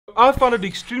I found it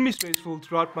extremely stressful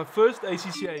to write my first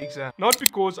ACCA exam. Not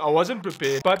because I wasn't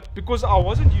prepared, but because I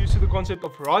wasn't used to the concept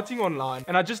of writing online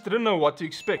and I just didn't know what to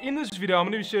expect. In this video, I'm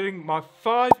going to be sharing my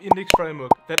 5 index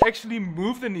framework that actually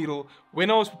moved the needle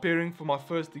when I was preparing for my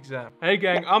first exam. Hey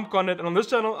gang, I'm Conrad, and on this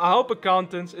channel, I help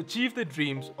accountants achieve their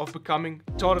dreams of becoming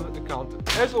chartered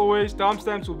accountants. As always,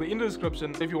 timestamps will be in the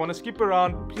description. If you want to skip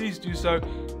around, please do so.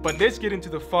 But let's get into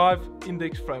the 5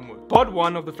 index framework. Part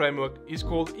 1 of the framework is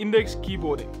called index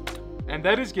keyboarding, and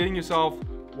that is getting yourself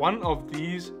one of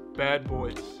these bad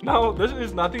boys. Now, this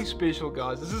is nothing special,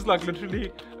 guys. This is like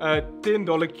literally a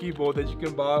 $10 keyboard that you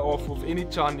can buy off of any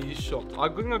Chinese shop. I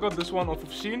think I got this one off of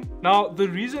Shein. Now, the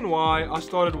reason why I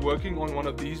started working on one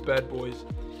of these bad boys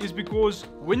is because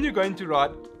when you're going to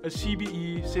write a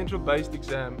CBE central based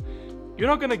exam, you're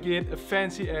not gonna get a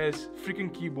fancy ass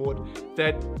freaking keyboard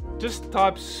that just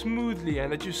types smoothly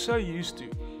and that you're so used to.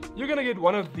 You're gonna get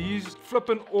one of these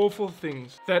flippin' awful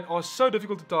things that are so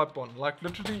difficult to type on. Like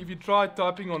literally, if you try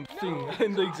typing on thing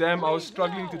in the exam, I was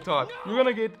struggling to type. You're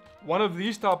gonna get one of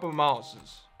these type of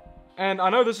mouses. And I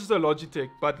know this is a Logitech,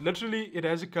 but literally it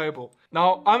has a cable.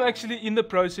 Now, I'm actually in the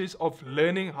process of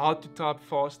learning how to type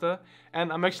faster,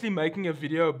 and I'm actually making a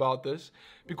video about this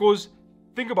because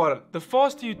think about it, the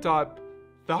faster you type,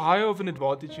 the higher of an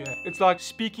advantage you have. It's like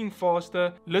speaking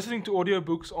faster, listening to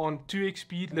audiobooks on 2x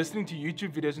speed, listening to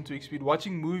YouTube videos in 2x speed,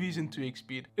 watching movies in 2x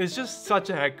speed. It's just such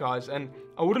a hack, guys, and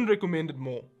I wouldn't recommend it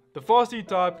more. The faster you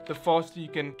type, the faster you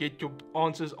can get your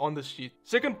answers on the sheet.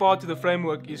 Second part to the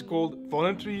framework is called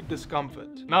voluntary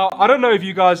discomfort. Now, I don't know if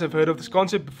you guys have heard of this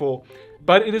concept before,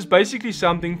 but it is basically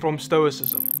something from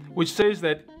Stoicism, which says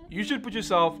that you should put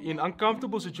yourself in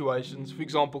uncomfortable situations, for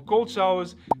example, cold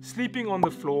showers, sleeping on the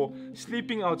floor,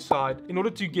 sleeping outside, in order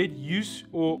to get used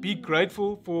or be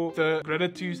grateful for the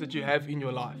gratitudes that you have in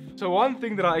your life. So one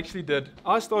thing that I actually did,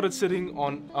 I started sitting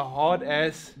on a hard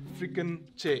ass freaking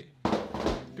chair.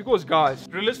 Because guys,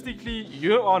 realistically,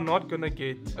 you are not gonna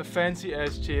get a fancy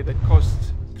ass chair that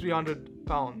costs 300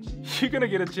 pounds. You're gonna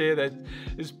get a chair that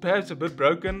is perhaps a bit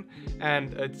broken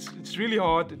and it's really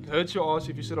hard. It hurts your ass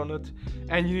if you sit on it,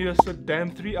 and you need to sit damn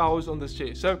 3 hours on this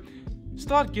chair. So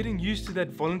start getting used to that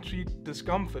voluntary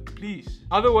discomfort, please.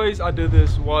 Other ways I did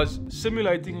this was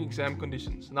simulating exam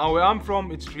conditions. Now, where I'm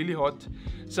from, it's really hot,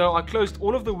 so I closed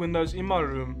all of the windows in my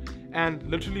room and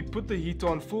literally put the heat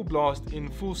on full blast in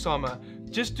full summer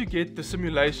just to get the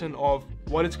simulation of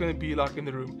what it's going to be like in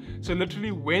the room. So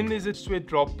literally, when there's a sweat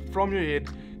drop from your head,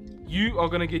 you are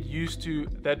going to get used to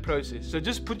that process. So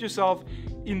just put yourself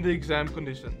in the exam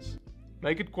conditions.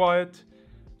 Make it quiet.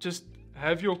 Just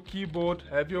have your keyboard,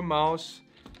 have your mouse.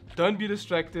 Don't be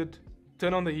distracted.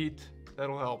 Turn on the heat.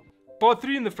 That'll help. Part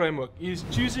 3 in the framework is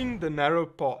choosing the narrow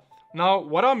path. Now,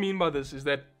 what I mean by this is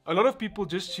that a lot of people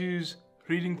just choose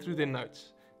reading through their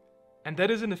notes, and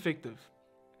that isn't effective.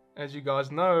 As you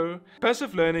guys know,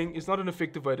 passive learning is not an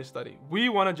effective way to study. We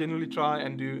want to generally try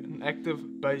and do an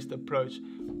active-based approach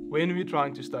when we're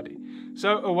trying to study.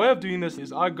 So a way of doing this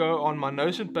is I go on my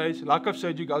Notion page, like I've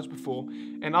showed you guys before,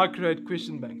 and I create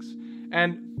question banks.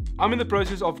 And I'm in the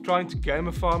process of trying to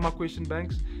gamify my question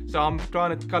banks. So I'm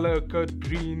trying to color code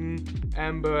green,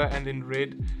 amber, and then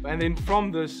red. And then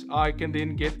from this, I can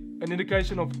then get an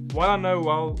indication of what I know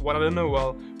well, what I don't know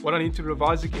well, what I need to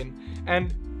revise again.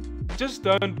 And just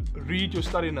don't read your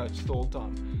study notes the whole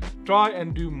time. Try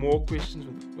and do more questions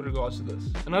with regards to this.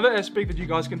 Another aspect that you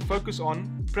guys can focus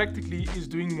on practically is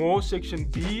doing more section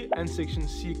B and section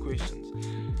C questions.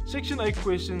 Section A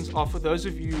questions are for those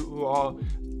of you who are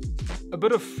a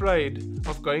bit afraid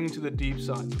of going into the deep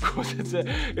side, because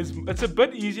it's a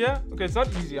bit easier. Okay, it's not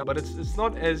easier, but it's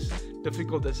not as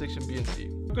difficult as section B and C.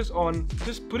 Focus on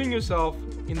just putting yourself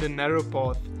in the narrow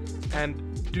path and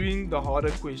doing the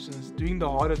harder questions, doing the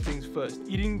harder things first,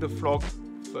 eating the frog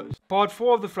first. Part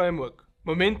 4 of the framework,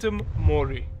 momentum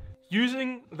mori,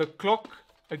 using the clock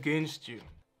against you.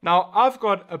 Now, I've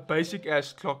got a basic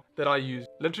ass clock that I use.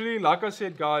 Literally, like I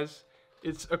said, guys,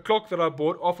 it's a clock that I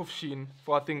bought off of Shein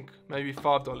for, I think, maybe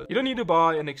 $5. You don't need to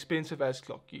buy an expensive ass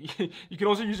clock. You can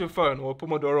also use your phone or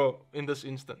Pomodoro in this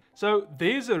instant. So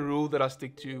there's a rule that I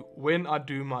stick to when I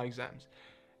do my exams,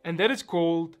 and that is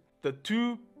called the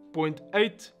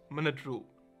 2.8 minute rule.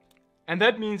 And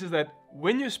that means is that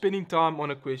when you're spending time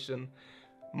on a question,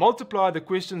 multiply the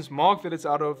question's mark that it's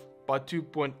out of by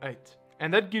 2.8.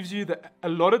 And that gives you the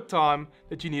allotted time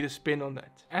that you need to spend on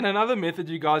that. And another method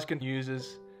you guys can use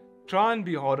is try and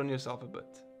be hard on yourself a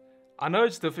bit. I know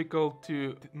it's difficult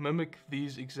to mimic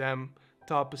these exam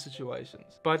type of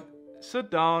situations, but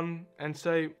sit down and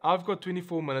say, I've got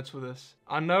 24 minutes for this.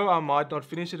 I know I might not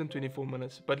finish it in 24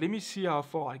 minutes, but let me see how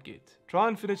far I get. Try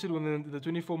and finish it within the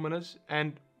 24 minutes,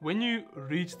 and when you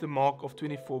reach the mark of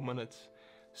 24 minutes,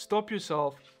 stop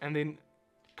yourself and then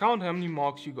count how many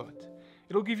marks you got.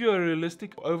 It'll give you a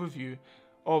realistic overview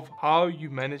of how you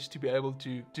managed to be able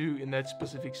to do in that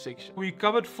specific section. We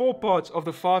covered 4 parts of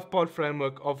the 5-part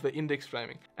framework of the index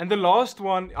framing. And the last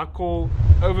one I call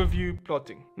overview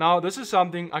plotting. Now, this is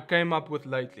something I came up with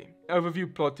lately.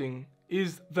 Overview plotting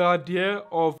is the idea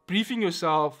of briefing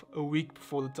yourself a week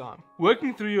before the time.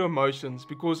 Working through your emotions,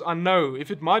 because I know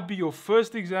if it might be your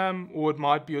first exam or it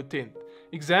might be your 10th.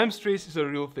 Exam stress is a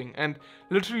real thing, and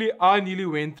literally I nearly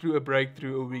went through a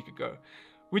breakthrough a week ago,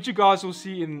 which you guys will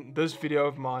see in this video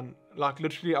of mine. Like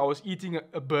literally I was eating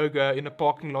a burger in a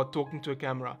parking lot talking to a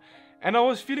camera, and I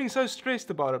was feeling so stressed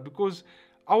about it because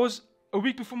I was a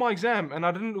week before my exam and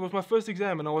it was my first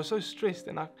exam and I was so stressed,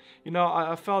 and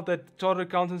I felt that chartered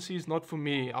accountancy is not for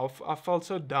me. I felt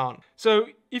so down. So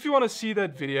if you want to see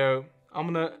that video, I'm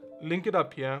gonna link it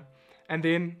up here and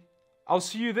then I'll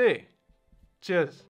see you there. Cheers.